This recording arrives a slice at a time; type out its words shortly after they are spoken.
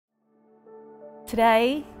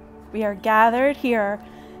Today, we are gathered here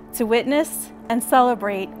to witness and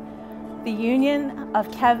celebrate the union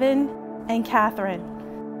of Kevin and Catherine.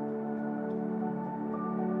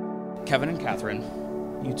 Kevin and Catherine,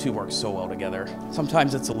 you two work so well together.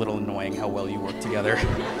 Sometimes it's a little annoying how well you work together.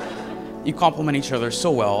 You complement each other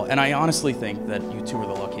so well, and I honestly think that you two are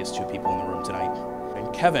the luckiest two people in the room tonight.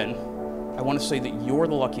 And Kevin, I want to say that you're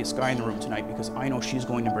the luckiest guy in the room tonight because I know she's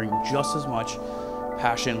going to bring just as much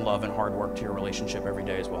passion, love, and hard work to your relationship every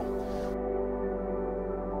day as well.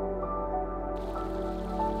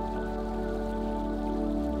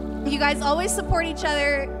 You guys always support each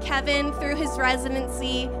other, Kevin through his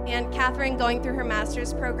residency and Catherine going through her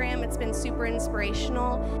master's program. It's been super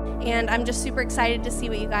inspirational, and I'm just super excited to see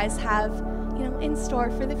what you guys have, in store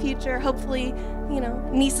for the future. Hopefully,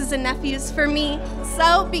 nieces and nephews for me.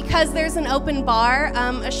 So, because there's an open bar,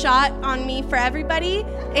 a shot on me for everybody,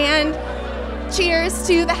 and cheers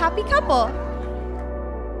to the happy couple.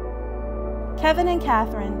 Kevin and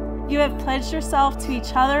Catherine, you have pledged yourself to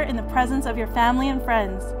each other in the presence of your family and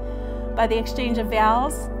friends by the exchange of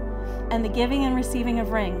vows and the giving and receiving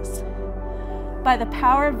of rings. By the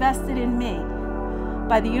power vested in me,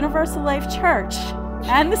 by the Universal Life Church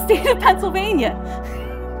and the state of Pennsylvania,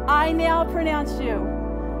 I now pronounce you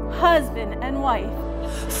husband and wife.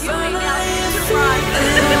 You may now be your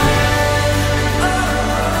bride.